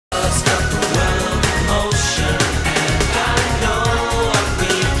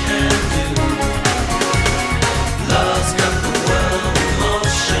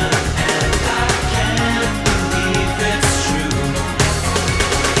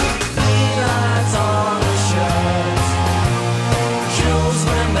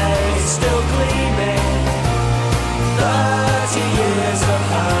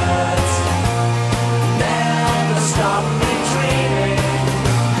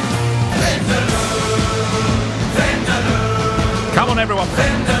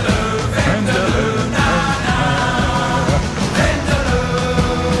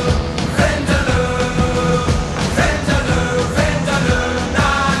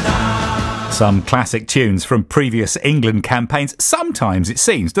Some classic tunes from previous England campaigns. Sometimes it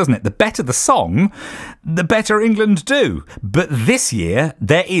seems, doesn't it? The better the song, the better England do. But this year,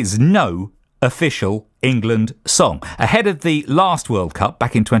 there is no official England song. Ahead of the last World Cup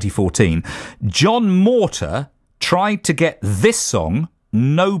back in 2014, Jon Morter tried to get this song,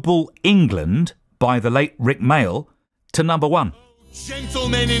 Noble England, by the late Rik Mayall, to number one.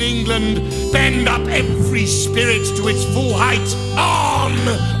 Gentlemen in England, bend up every spirit to its full height. On,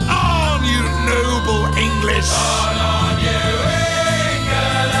 you noble English. On, you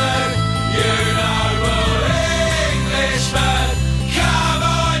England, you noble Englishmen. Come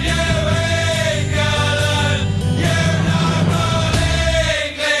on, you England, you noble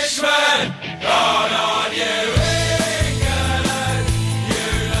Englishmen. On, you England, you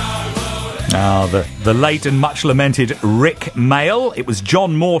noble. Now, the late and much lamented Rik Mayall. It was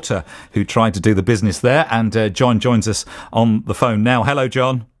Jon Morter who tried to do the business there, and John joins us on the phone now. Hello,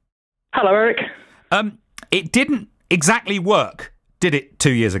 John. Hello, Eric. It didn't exactly work, did it,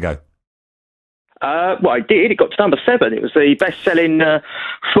 2 years ago? Well, it did. It got to number 7. It was the best-selling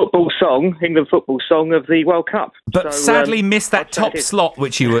football song, England football song of the World Cup. But sadly missed that top slot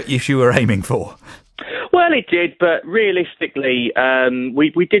which you were aiming for. Well, it did, but realistically,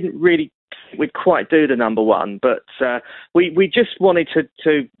 we didn't really think we'd quite do the number one. But we just wanted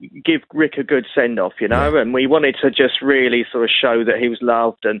to give Rik a good send-off, and we wanted to just really sort of show that he was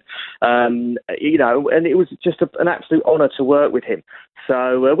loved, and and it was just an absolute honour to work with him.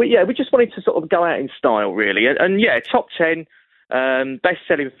 So we just wanted to sort of go out in style, really, and top 10,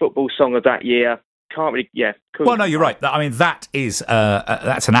 best-selling football song of that year. Can't really, cool. Well, no, you're right. I mean, that is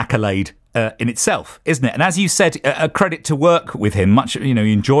that's an accolade in itself, isn't it? And as you said, a credit to work with him. Much, you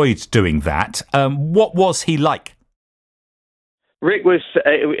enjoyed doing that. What was he like? Rik was,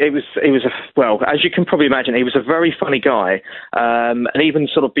 well, as you can probably imagine, he was a very funny guy, and even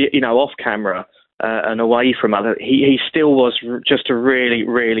sort of, off camera and away from other, he still was just a really,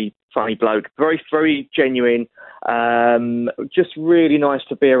 really funny bloke. Very, very genuine. Just really nice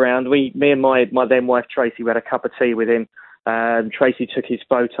to be around. Me and my then wife Tracy, we had a cup of tea with him. Tracy took his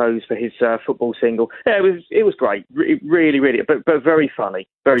photos for his football single. Yeah, it was great. Really, really, but very funny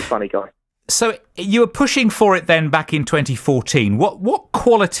guy. So you were pushing for it then back in 2014. What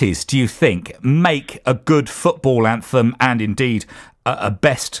qualities do you think make a good football anthem and indeed a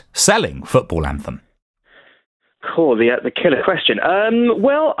best-selling football anthem? Cool, the killer question.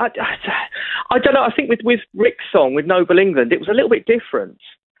 Well, I don't know. I think with Rik's song, with Noble England, it was a little bit different.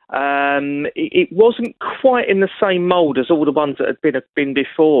 It wasn't quite in the same mould as all the ones that had been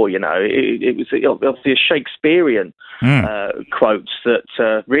before. It was obviously a Shakespearean quotes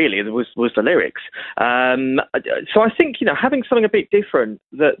that really was the lyrics. So I think having something a bit different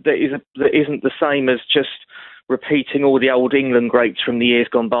that isn't the same as just repeating all the old England greats from the years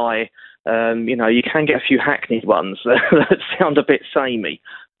gone by. You can get a few hackneyed ones that sound a bit samey.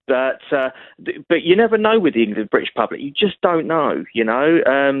 But you never know with the English British public. You just don't know,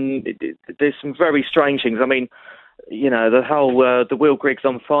 There's some very strange things. I mean, the whole the Will Griggs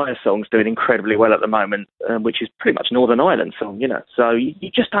on Fire song's doing incredibly well at the moment, which is pretty much Northern Ireland song, So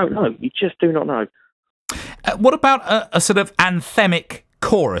you just don't know. You just do not know. What about a sort of anthemic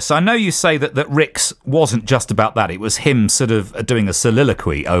chorus? I know you say that Rik's wasn't just about that. It was him sort of doing a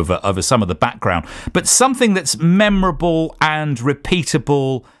soliloquy over some of the background, but something that's memorable and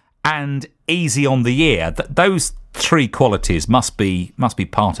repeatable and easy on the ear. Those three qualities must be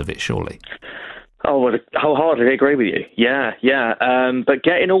part of it, surely. Oh, well, I wholeheartedly agree with you. Yeah. But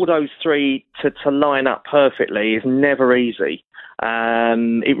getting all those three to line up perfectly is never easy.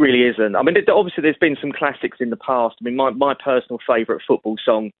 It really isn't. I mean, obviously there's been some classics in the past. I mean, my personal favourite football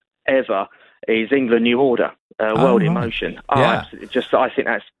song ever is England New Order, World in Motion. Yeah. I think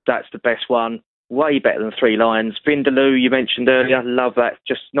that's the best one. Way better than 3 lines. Vindaloo, you mentioned earlier, love that.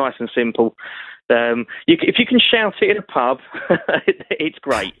 Just nice and simple. If you can shout it in a pub, it's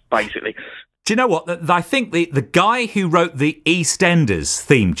great, basically. Do you know what? I think the guy who wrote the EastEnders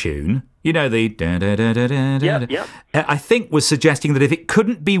theme tune, the da-da-da-da-da-da, Yep. I think was suggesting that if it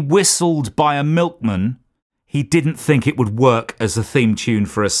couldn't be whistled by a milkman, he didn't think it would work as a theme tune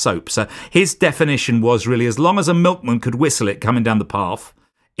for a soap. So his definition was really, as long as a milkman could whistle it coming down the path,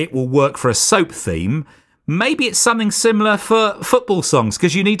 it will work for a soap theme. Maybe it's something similar for football songs,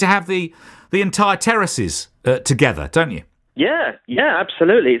 because you need to have the entire terraces together, don't you? Yeah,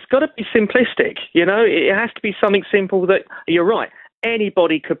 absolutely. It's got to be simplistic, It has to be something simple that, you're right,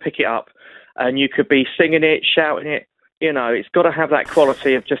 anybody could pick it up and you could be singing it, shouting it. It's got to have that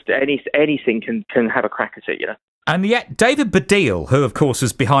quality of just anything can have a crack at it, And yet, David Baddiel, who of course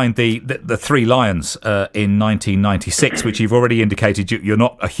was behind the Three Lions in 1996, which you've already indicated you're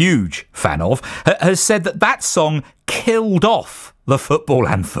not a huge fan of, has said that song killed off the football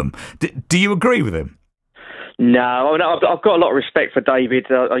anthem. Do you agree with him? No, I've got a lot of respect for David.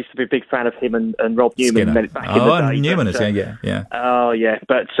 I used to be a big fan of him and Rob Newman back in the day. Newman, yeah. Oh, yeah.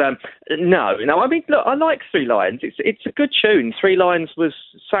 But no. I mean, look, I like Three Lions. It's a good tune. Three Lions was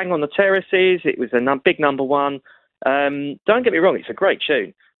sang on the terraces. It was a big number one. Don't get me wrong, it's a great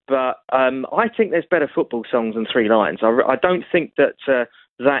tune. But I think there's better football songs than Three Lions. I don't think that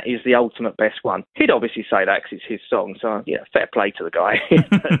that is the ultimate best one. He'd obviously say that because it's his song, so yeah, fair play to the guy.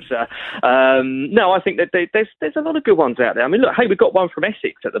 But, no, I think that there's a lot of good ones out there. I mean, look, hey, we've got one from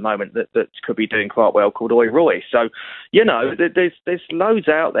Essex at the moment that could be doing quite well called Oi Roy. So, you know, there's loads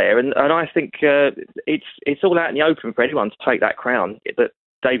out there, and I think it's all out in the open for anyone to take that crown that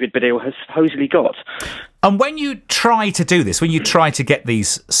David Baddiel has supposedly got. And when you try to do this, when you try to get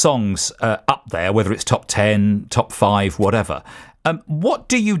these songs up there, whether it's top 10, top 5, whatever, what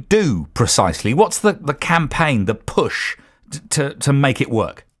do you do precisely? What's the campaign, the push to make it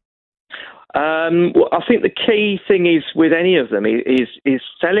work? Well, I think the key thing is with any of them is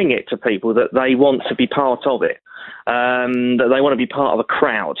selling it to people that they want to be part of it, that they want to be part of a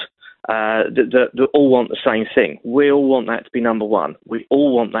crowd. That all want the same thing. We all want that to be number one. We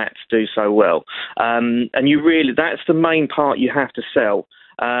all want that to do so well. And that's the main part you have to sell.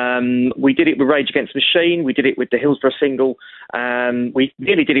 We did it with Rage Against the Machine. We did it with the Hillsborough single. We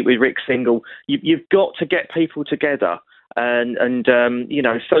nearly did it with Rick's single. You've got to get people together. And you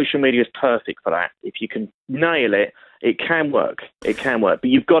know, social media is perfect for that. If you can nail it, it can work. It can work.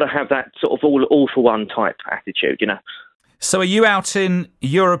 But you've got to have that sort of all for one type attitude, you know. So are you out in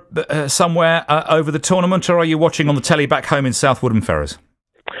Europe somewhere over the tournament, or are you watching on the telly back home in South Woodham Ferrers?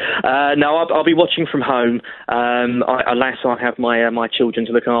 No, I'll be watching from home. Alas, I have my children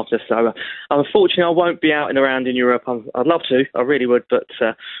to look after, so unfortunately I won't be out and around in Europe. I'd love to, I really would, but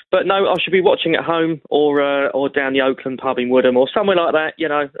no, I should be watching at home or down the Oakland pub in Woodham or somewhere like that, you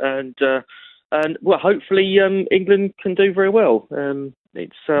know, and well, hopefully England can do very well.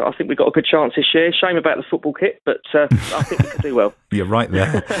 I think we've got a good chance this year. Shame about the football kit, but I think we can do well. You're right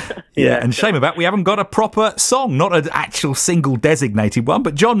there. Yeah, and shame about we haven't got a proper song, not an actual single designated one.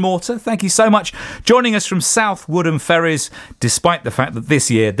 But Jon Morter, thank you so much joining us from South Woodham Ferries, despite the fact that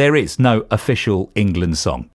this year there is no official England song.